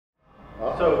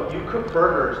So you cook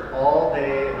burgers all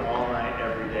day and all night,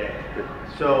 every day.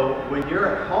 So when you're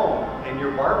at home and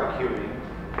you're barbecuing,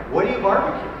 what do you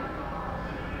barbecue?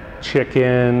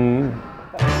 Chicken.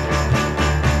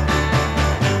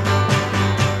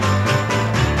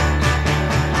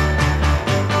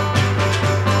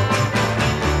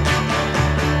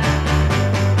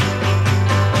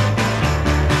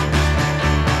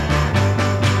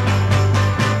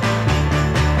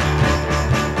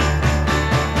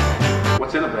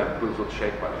 What's in a Bamboozled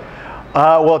Shake, by the way?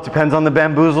 Well, it depends on the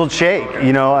Bamboozled Shake. Okay.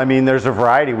 You know, I mean, there's a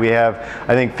variety. We have,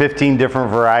 I think, 15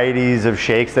 different varieties of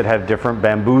shakes that have different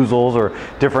bamboozles or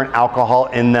different alcohol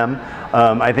in them.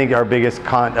 I think our biggest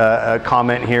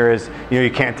comment here is, you know,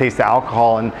 you can't taste the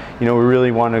alcohol, and you know, we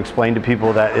really want to explain to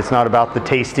people that it's not about the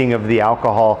tasting of the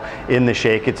alcohol in the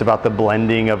shake. It's about the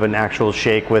blending of an actual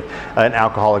shake with an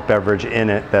alcoholic beverage in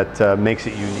it that makes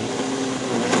it unique.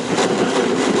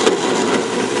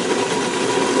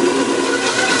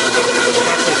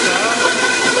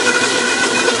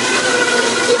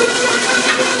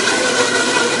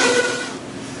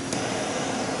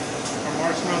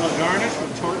 Marshmallow garnish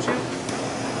with tortilla.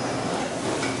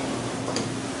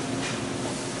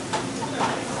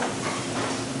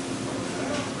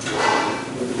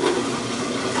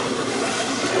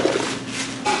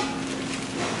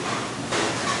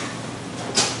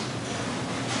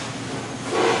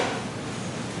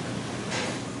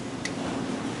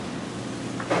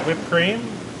 Whipped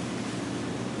cream.